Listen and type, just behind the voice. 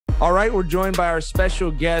All right, we're joined by our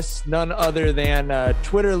special guest, none other than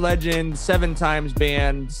Twitter legend, 7 times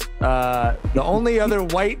banned, the only other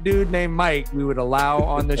white dude named Mike we would allow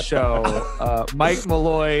on the show, Mike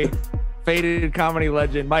Mulloy, faded comedy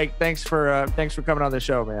legend. Mike, thanks for coming on the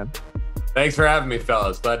show, man. Thanks for having me,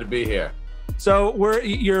 fellas. Glad to be here. So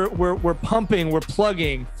we're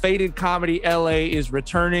plugging. Faded Comedy LA is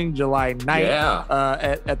returning July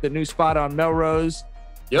 9th at the new spot on Melrose.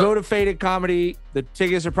 Yep. Go to Faded Comedy. The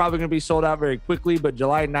tickets are probably going to be sold out very quickly, but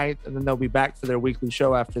July 9th, and then they'll be back for their weekly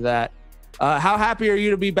show after that. How happy are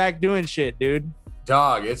you to be back doing shit, dude?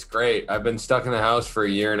 Dog, it's great. I've been stuck in the house for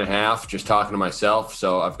 1.5 years just talking to myself,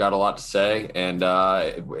 so I've got a lot to say, and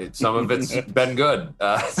some of it's been good.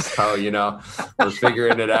 So, I was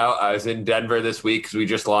figuring it out. I was in Denver this week because we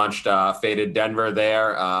just launched Faded Denver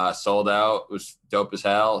there. Sold out. It was dope as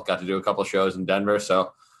hell. Got to do a couple shows in Denver,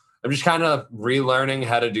 so I'm just kind of relearning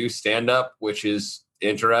how to do stand-up, which is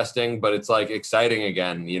interesting, but it's like exciting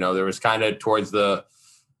again. There was kind of towards a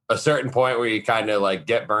certain point where you kind of like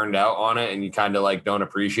get burned out on it and you kind of like don't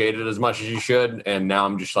appreciate it as much as you should. And now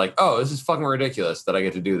I'm just like, oh, this is fucking ridiculous that I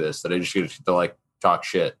get to do this, that I just get to like talk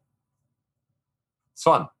shit. It's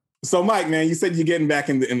fun. So Mike, man, you said you're getting back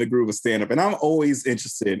in the groove of stand-up, and I'm always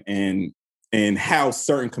interested in how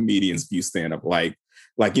certain comedians view stand-up. Like,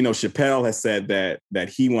 Chappelle has said that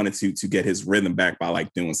he wanted to get his rhythm back by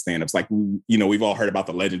like doing stand-ups. Like, we've all heard about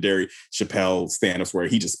the legendary Chappelle stand-ups where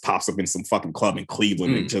he just pops up in some fucking club in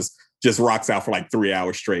Cleveland and just rocks out for like 3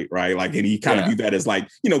 hours straight, right? Like, and he kind of viewed that as like,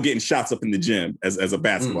 getting shots up in the gym as a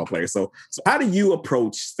basketball player. So how do you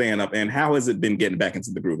approach stand-up, and how has it been getting back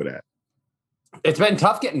into the groove of that? It's been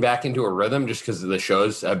tough getting back into a rhythm just because the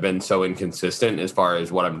shows have been so inconsistent as far as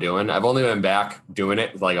what I'm doing. I've only been back doing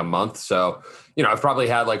it like a month. So, I've probably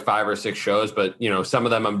had like 5 or 6 shows, but, some of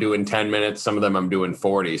them I'm doing 10 minutes, some of them I'm doing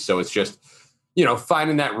 40. So it's just,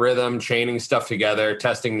 finding that rhythm, chaining stuff together,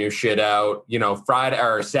 testing new shit out. Friday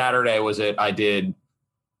or Saturday was it. I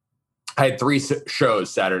had 3 shows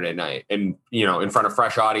Saturday night and, in front of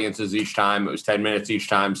fresh audiences each time. It was 10 minutes each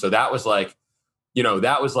time. So that was like,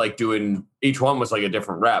 doing, each one was like a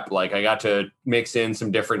different rep. Like I got to mix in some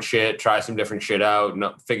different shit, try some different shit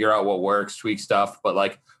out, figure out what works, tweak stuff. But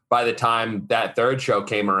like by the time that 3rd show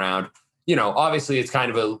came around, obviously it's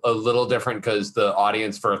kind of a little different because the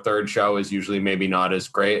audience for a 3rd show is usually maybe not as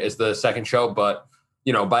great as the 2nd show. But,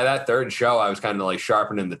 by that 3rd show, I was kind of like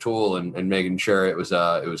sharpening the tool and making sure it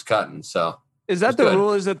was cutting. So is that the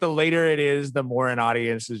rule? Is that the later it is, the more an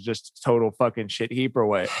audience is just total fucking shit heap or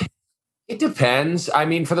what? It depends. I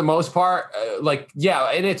mean, for the most part,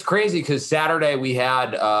 and it's crazy because Saturday we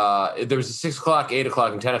had, there was a 6 o'clock, 8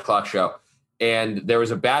 o'clock, and 10 o'clock show. And there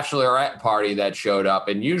was a bachelorette party that showed up.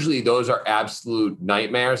 And usually those are absolute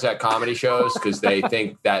nightmares at comedy shows because they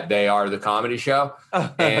think that they are the comedy show.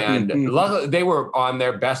 And luckily they were on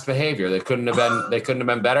their best behavior. They couldn't have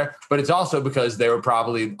been better. But it's also because they were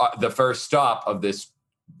probably the first stop of this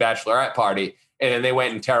bachelorette party. And then they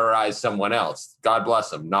went and terrorized someone else. God bless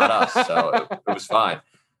them, not us. So it was fine.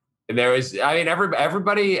 And there was,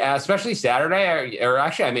 everybody, especially Saturday, or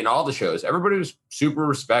actually, all the shows, everybody was super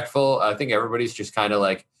respectful. I think everybody's just kind of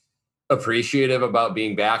like appreciative about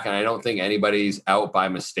being back. And I don't think anybody's out by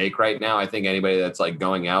mistake right now. I think anybody that's like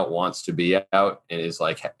going out wants to be out and is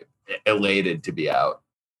like elated to be out.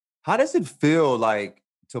 How does it feel like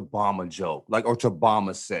to bomb a joke, or to bomb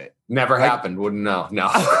a set? Never happened. Wouldn't know. No,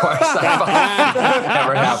 of course.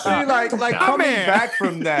 Never happened. Like coming back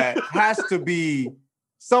from that has to be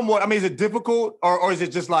somewhat, is it difficult or is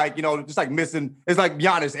it just like, just like missing, it's like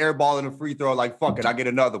Giannis airballing a free throw, like, fuck it, I get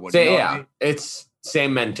another one. It's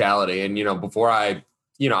same mentality. And, before I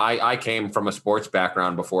came from a sports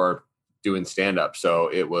background before doing stand-up. So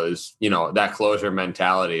it was, that closer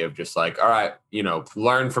mentality of just like, all right,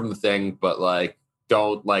 learn from the thing, but like,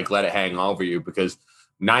 don't like let it hang over you because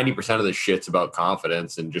 90% of the shit's about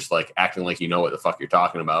confidence and just like acting like you know what the fuck you're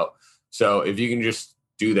talking about. So if you can just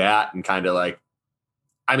do that and kind of like,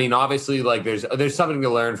 obviously like there's something to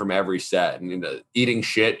learn from every set, and eating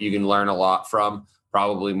shit you can learn a lot from,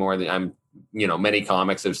 probably more than many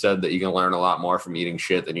comics have said that you can learn a lot more from eating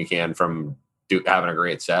shit than you can from having a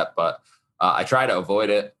great set. But I try to avoid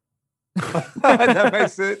it. That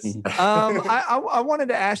makes sense. I wanted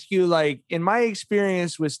to ask you, like, in my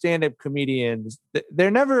experience with stand-up comedians,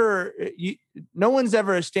 they're never, no one's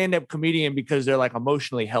ever a stand-up comedian because they're like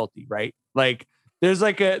emotionally healthy, right? Like there's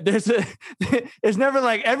never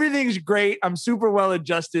like everything's great, I'm super well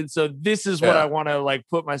adjusted, so this is what I want to like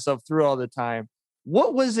put myself through all the time.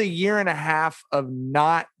 What was 1.5 years of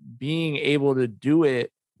not being able to do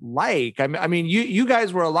it like? You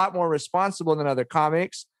guys were a lot more responsible than other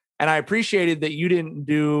comics. And I appreciated that you didn't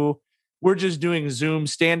we're just doing Zoom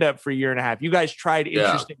stand-up for a year and a half. You guys tried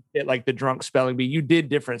interesting shit like the drunk spelling bee. You did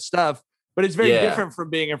different stuff, but it's very different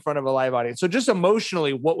from being in front of a live audience. So just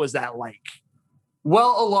emotionally, what was that like?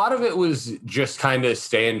 Well, a lot of it was just kind of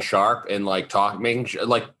staying sharp and like talking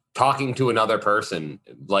to another person.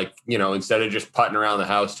 Like, you know, instead of just putting around the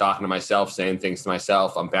house, talking to myself, saying things to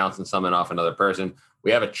myself, I'm bouncing something off another person. We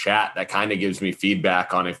have a chat that kind of gives me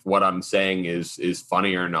feedback on if what I'm saying is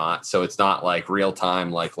funny or not. So it's not like real time,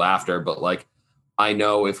 like laughter, but like I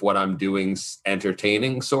know if what I'm doing's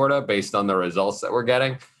entertaining sort of based on the results that we're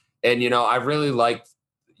getting. And, you know, I really liked,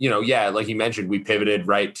 you know, like you mentioned, we pivoted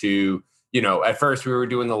right to, you know, at first we were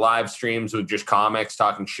doing the live streams with just comics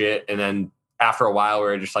talking shit. And then after a while we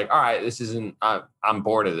were just like, all right, this isn't, I'm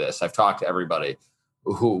bored of this. I've talked to everybody.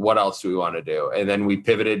 What else do we want to do? And then we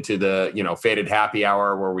pivoted to the, you know, Faded Happy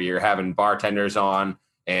Hour where we were having bartenders on,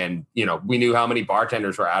 and, you know, we knew how many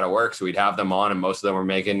bartenders were out of work. So we'd have them on, and most of them were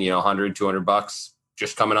making, you know, $100, $200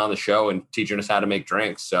 just coming on the show and teaching us how to make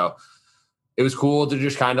drinks. So it was cool to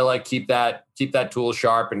just kind of like keep that tool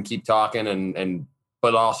sharp and keep talking and,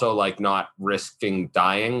 but also like not risking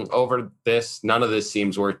dying over this. None of this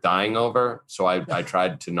seems worth dying over. So I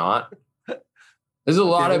tried to not. There's a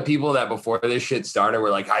lot of people that before this shit started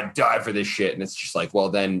were like, I'd die for this shit. And it's just like, well,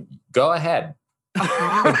 then go ahead. Do it.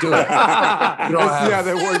 Let's see how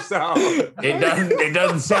that works out. It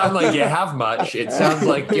doesn't sound like you have much. It sounds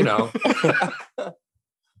like, you know.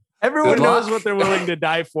 Everyone knows what they're willing to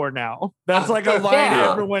die for now. That's like a line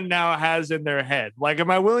everyone now has in their head. Like,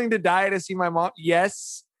 am I willing to die to see my mom?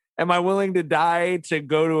 Yes. Am I willing to die to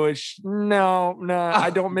go to no,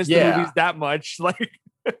 I don't miss the movies that much. Like,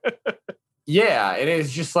 yeah, it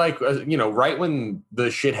is just like, you know, right when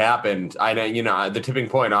the shit happened, I know, you know, the tipping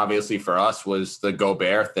point obviously for us was the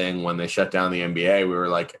Gobert thing when they shut down the NBA. We were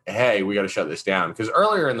like, hey, we got to shut this down. Because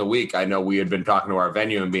earlier in the week, I know we had been talking to our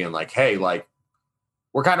venue and being like, hey, like,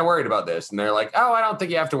 we're kind of worried about this. And they're like, oh, I don't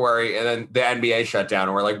think you have to worry. And then the NBA shut down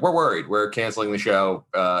and we're like, we're worried. We're canceling the show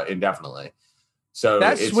indefinitely. So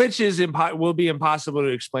that switch will be impossible to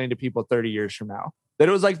explain to people 30 years from now. That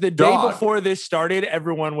it was like the day before this started,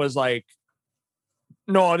 everyone was like,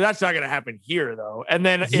 no, that's not going to happen here, though. And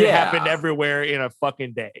then it happened everywhere in a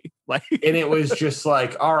fucking day. Like, and it was just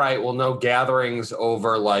like, all right, well, no gatherings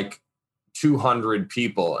over like 200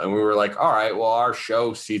 people. And we were like, all right, well, our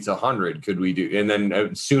show seats 100. Could we do? And then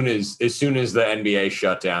as soon as the NBA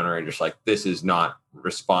shut down, we're just like, this is not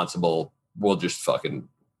responsible. We'll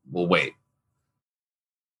wait.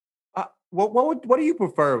 What do you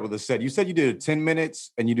prefer with a set? You said you did 10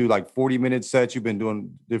 minutes and you do like 40-minute sets. You've been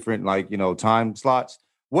doing different, like, you know, time slots.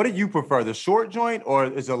 What do you prefer, the short joint or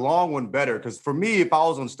is a long one better? Because for me, if I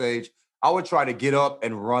was on stage, I would try to get up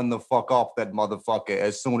and run the fuck off that motherfucker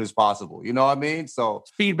as soon as possible. You know what I mean? So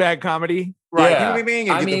feedback comedy. Right. Yeah. You know what I mean?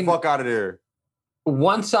 And get the fuck out of there.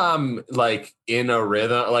 Once I'm like in a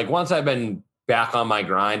rhythm, like once I've been back on my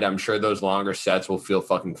grind, I'm sure those longer sets will feel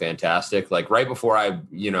fucking fantastic. Like right before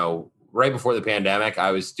the pandemic,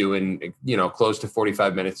 I was doing, you know, close to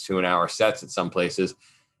 45 minutes to an hour sets at some places.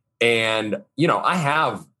 And, you know, I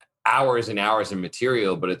have hours and hours of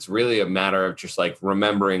material, but it's really a matter of just like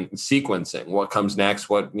remembering sequencing what comes next,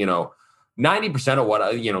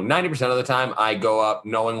 90% of the time I go up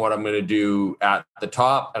knowing what I'm going to do at the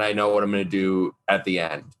top and I know what I'm going to do at the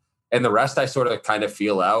end. And the rest I sort of kind of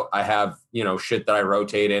feel out. I have, you know, shit that I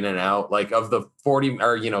rotate in and out, like of the 40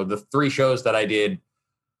 or, you know, the 3 shows that I did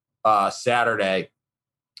Saturday,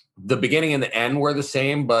 the beginning and the end were the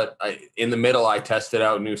same, but in the middle, I tested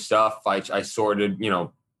out new stuff. I sorted, you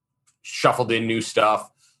know, shuffled in new stuff,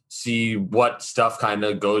 see what stuff kind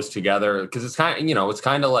of goes together. Cause it's kind of, you know, it's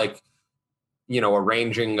kind of like, you know,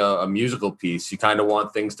 arranging a musical piece. You kind of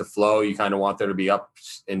want things to flow. You kind of want there to be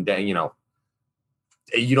ups and down, you know,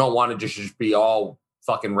 you don't want to just be all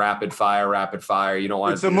fucking rapid fire. You don't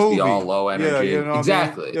want it to just be all low energy. Yeah, you know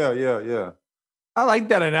exactly. I mean? Yeah. I like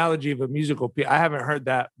that analogy of a musical piece. I haven't heard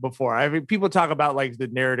that before. I mean, people talk about like the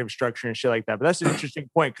narrative structure and shit like that, but that's an interesting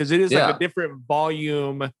point because it is like a different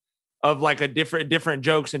volume of like a different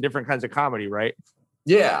jokes and different kinds of comedy, right?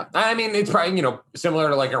 Yeah. I mean, it's probably, you know, similar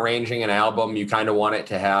to like arranging an album. You kind of want it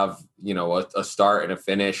to have, you know, a start and a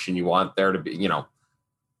finish, and you want there to be, you know,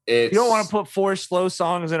 you don't want to put 4 slow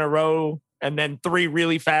songs in a row and then 3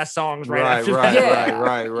 really fast songs after that.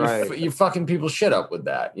 Right. You fucking people shit up with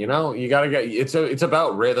that, you know? You got to get, it's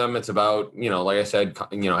about rhythm. It's about, you know, like I said,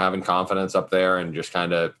 you know, having confidence up there and just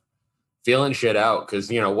kind of feeling shit out. Cause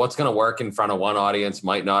you know, what's going to work in front of one audience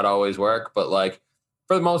might not always work, but like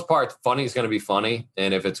for the most part, funny is going to be funny.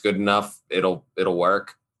 And if it's good enough, it'll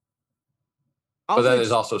work. But then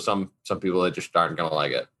there's also some people that just aren't gonna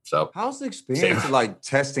like it. So how's the experience of like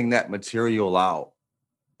testing that material out,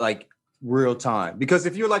 like real time? Because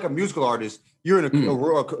if you're like a musical artist, you're in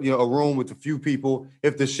a room with a few people.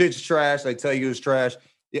 If the shit's trash, they tell you it's trash,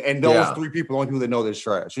 and those 3 people are the only people that know there's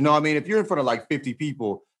trash. You know what I mean? If you're in front of like 50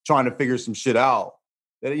 people trying to figure some shit out,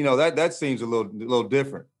 that seems a little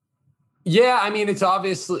different. Yeah, I mean, it's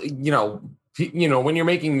obviously when you're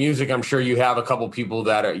making music, I'm sure you have a couple people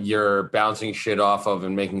that you're bouncing shit off of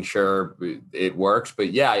and making sure it works.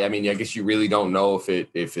 But yeah, I mean, I guess you really don't know if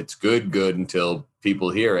it's good until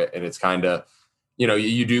people hear it, and it's kind of,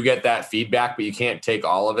 you do get that feedback, but you can't take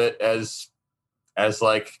all of it as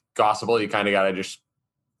like gospel. You kind of got to just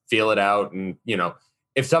feel it out, and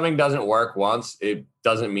if something doesn't work once, it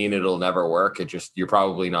doesn't mean it'll never work. It just, you're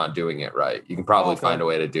probably not doing it right. You can probably find a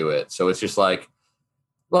way to do it. So it's just like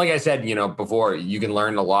I said, before, you can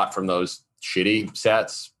learn a lot from those shitty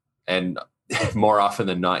sets, and more often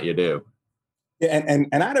than not, you do. Yeah,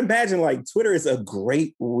 and I'd imagine like Twitter is a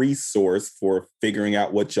great resource for figuring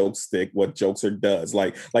out what jokes stick, what jokes are does.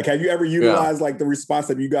 Like have you ever utilized like the response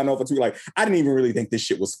that you gotten off of Twitter? Like, I didn't even really think this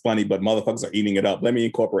shit was funny, but motherfuckers are eating it up. Let me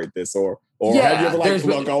incorporate this. Or have you ever like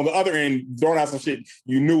look on the other end, throwing out some shit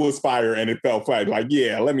you knew was fire and it fell flat? Like,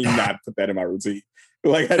 yeah, let me not put that in my routine.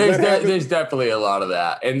 Like, there's definitely a lot of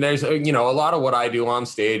that. And there's, a lot of what I do on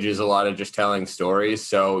stage is a lot of just telling stories.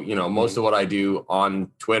 So, most of what I do on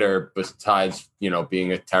Twitter, besides,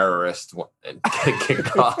 being a terrorist and getting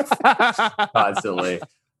kicked off constantly,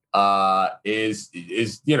 is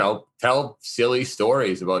tell silly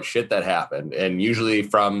stories about shit that happened. And usually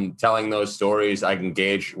from telling those stories, I can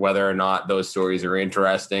gauge whether or not those stories are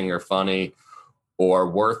interesting or funny or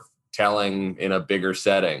worth telling in a bigger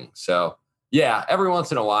setting. So, yeah, every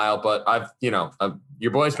once in a while, but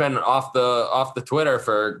your boy's been off the Twitter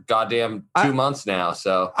for goddamn 2 months now.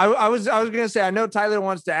 So I was gonna say, I know Tyler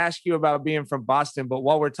wants to ask you about being from Boston, but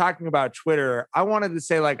while we're talking about Twitter, I wanted to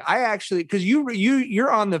say, like, I actually, because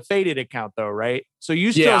you're on the Faded account though, right? So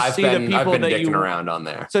you still see the people I've been that dicking around on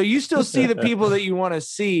there. So you still see the people that you want to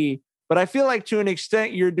see. But I feel like to an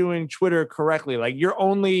extent you're doing Twitter correctly. Like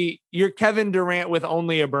you're Kevin Durant with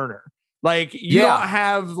only a burner. Like you don't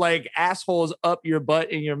have like assholes up your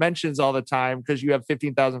butt in your mentions all the time because you have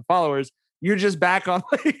 15,000 followers. You're just back on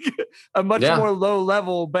like a much more low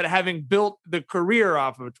level, but having built the career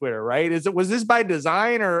off of Twitter, right? Was this by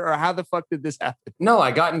design or how the fuck did this happen? No,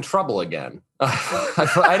 I got in trouble again.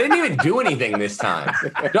 I didn't even do anything this time.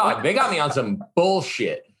 Dog, they got me on some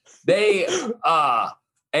bullshit.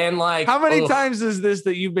 And like, how many times is this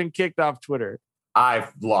that you've been kicked off Twitter?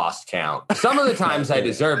 I've lost count. Some of the times I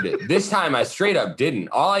deserved it. This time I straight up didn't.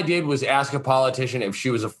 All I did was ask a politician if she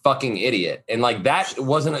was a fucking idiot. And like it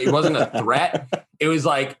wasn't a threat. It was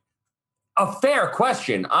like a fair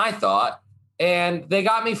question, I thought. And they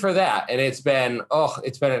got me for that. And it's been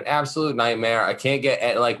an absolute nightmare. I can't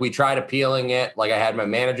get, like, we tried appealing it. Like I had my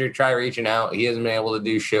manager try reaching out. He hasn't been able to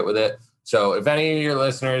do shit with it. So if any of your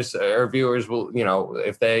listeners or viewers will,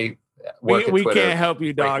 if they work at we Twitter, can't help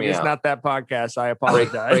you, dog. It's not that podcast. I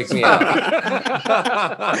apologize. Break me out.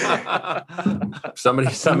 somebody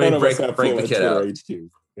break the kid out. HQ.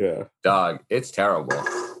 Yeah, dog, it's terrible.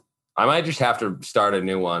 I might just have to start a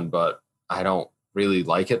new one, but I don't really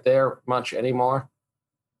like it there much anymore.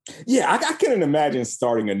 Yeah, I couldn't imagine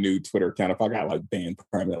starting a new Twitter account if I got like banned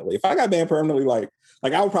permanently. If I got banned permanently, like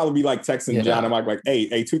I would probably be like texting John and Mike, like,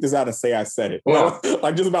 hey, tweet this out and say I said it. Well,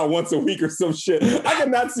 like just about once a week or some shit. I could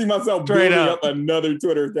not see myself building up another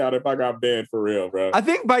Twitter account if I got banned for real, bro. I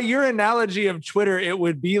think by your analogy of Twitter, it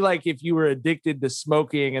would be like if you were addicted to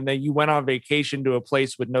smoking and then you went on vacation to a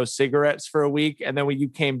place with no cigarettes for a week. And then when you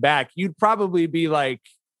came back, you'd probably be like,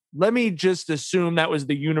 let me just assume that was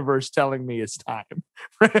the universe telling me it's time.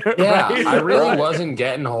 Yeah, right? I really wasn't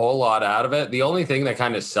getting a whole lot out of it. The only thing that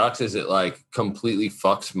kind of sucks is it like completely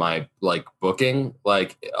fucks my like booking.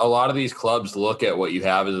 Like a lot of these clubs look at what you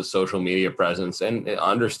have as a social media presence, and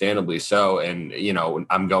understandably so. And,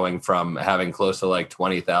 I'm going from having close to like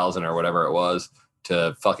 20,000 or whatever it was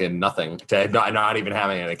to fucking nothing, to not even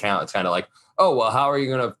having an account. It's kind of like, oh, well, how are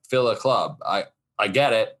you going to fill a club? I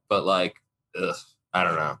get it, but like, ugh. I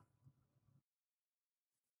don't know.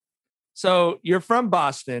 So you're from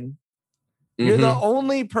Boston. You're the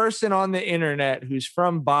only person on the internet who's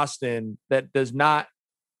from Boston that does not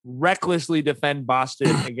recklessly defend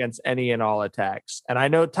Boston against any and all attacks. And I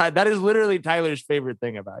know that is literally Tyler's favorite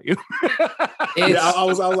thing about you. I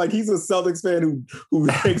was like, he's a Celtics fan who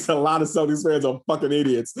thinks a lot of Celtics fans are fucking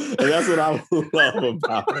idiots. And that's what I love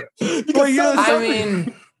about it. Well,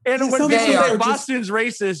 And when people say Boston's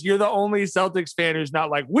racist, you're the only Celtics fan who's not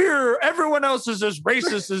like, everyone else is as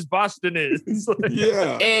racist as Boston is.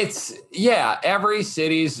 Every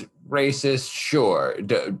city's racist, sure.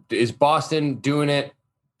 Is Boston doing it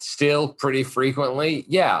still pretty frequently?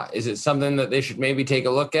 Yeah. Is it something that they should maybe take a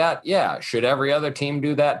look at? Yeah. Should every other team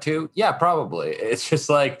do that too? Yeah, probably. It's just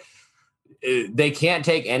like, they can't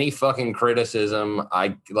take any fucking criticism.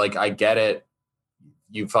 I get it.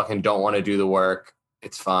 You fucking don't want to do the work.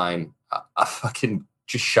 It's fine. I fucking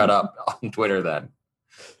just shut up on Twitter then.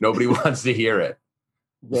 Nobody wants to hear it.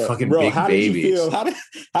 Fucking big babies.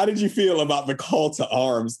 How did you feel about the call to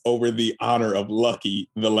arms over the honor of Lucky,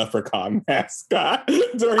 the leprechaun mascot,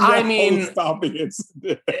 during the stomping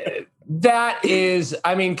incident?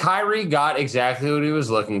 Kyrie got exactly what he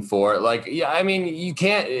was looking for. You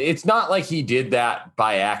can't, it's not like he did that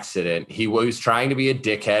by accident. He was trying to be a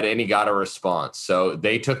dickhead and he got a response. So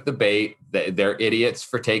they took the bait. They're idiots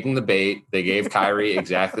for taking the bait. They gave Kyrie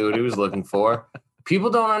exactly what he was looking for.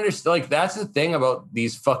 People don't understand. That's the thing about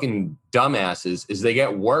these fucking dumbasses is they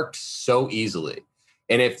get worked so easily.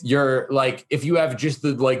 And if you have just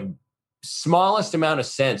the smallest amount of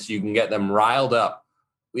sense, you can get them riled up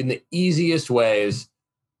in the easiest ways.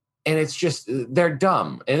 And it's just, they're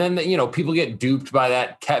dumb. And then, people get duped by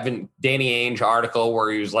that Danny Ainge article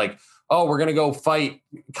where he was like, oh, we're going to go fight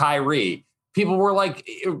Kyrie. People were like,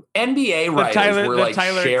 NBA writers were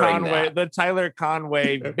sharing that. The Tyler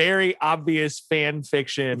Conway, very obvious fan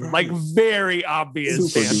fiction, very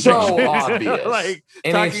obvious fan fiction. So obvious.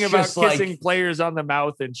 And talking about kissing players on the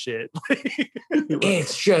mouth and shit.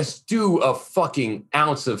 It's just do a fucking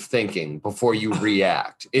ounce of thinking before you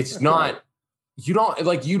react. It's not, you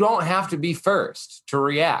don't have to be first to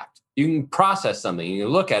react. You can process something. You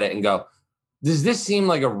can look at it and go, does this seem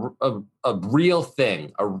like a real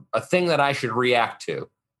thing, a thing that I should react to?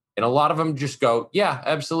 And a lot of them just go, yeah,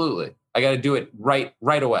 absolutely. I got to do it right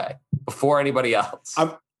away before anybody else.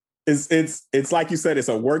 It's like you said, it's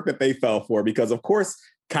a work that they fell for because, of course,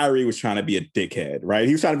 Kyrie was trying to be a dickhead, right?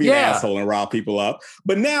 He was trying to be an asshole and rile people up.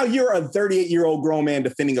 But now you're a 38-year-old grown man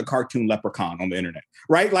defending a cartoon leprechaun on the internet,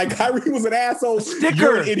 right? Like Kyrie was an asshole.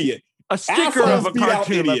 You're an idiot. A sticker of a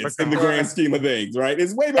cartoon leprechaun in the grand scheme of things, right?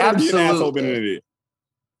 It's way better to be an asshole than an idiot.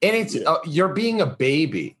 And it's you're being a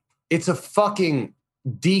baby. It's a fucking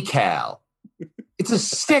decal. It's a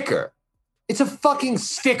sticker. It's a fucking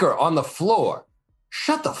sticker on the floor.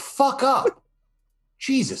 Shut the fuck up.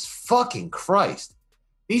 Jesus fucking Christ.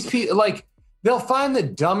 These people, they'll find the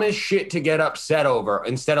dumbest shit to get upset over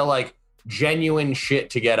instead of genuine shit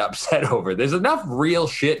to get upset over. There's enough real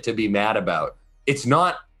shit to be mad about. It's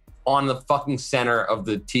not on the fucking center of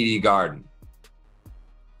the TD Garden.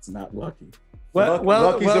 It's not Lucky.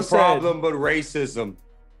 Lucky's a problem, but racism.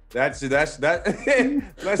 That's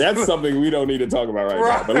something we don't need to talk about right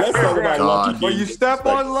now. But let's talk about Lucky. But you step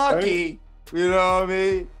on Lucky, you know what I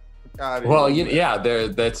mean? Well,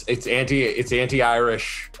 it's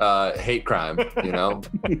anti-Irish hate crime, Step it on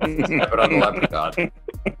the leprechaun.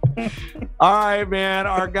 All right, man.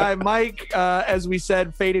 Our guy Mike, as we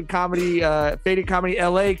said, Faded Comedy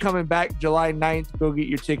LA coming back July 9th. Go get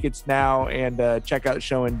your tickets now and check out the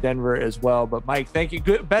show in Denver as well. But Mike, thank you.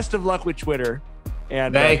 Good. Best of luck with Twitter.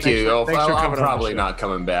 And thank you. I'm probably not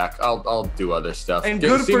coming back. I'll do other stuff. And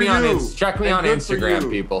good for you. Check me on Instagram,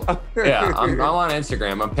 people. Yeah, I'm on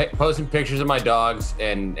Instagram. I'm posting pictures of my dogs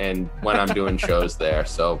and when I'm doing shows there.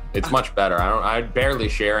 So it's much better. I barely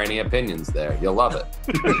share any opinions there. You'll love it.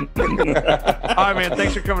 All right, man.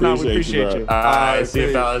 Thanks for coming on. We appreciate you. All right. See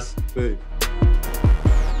you, fellas. See you.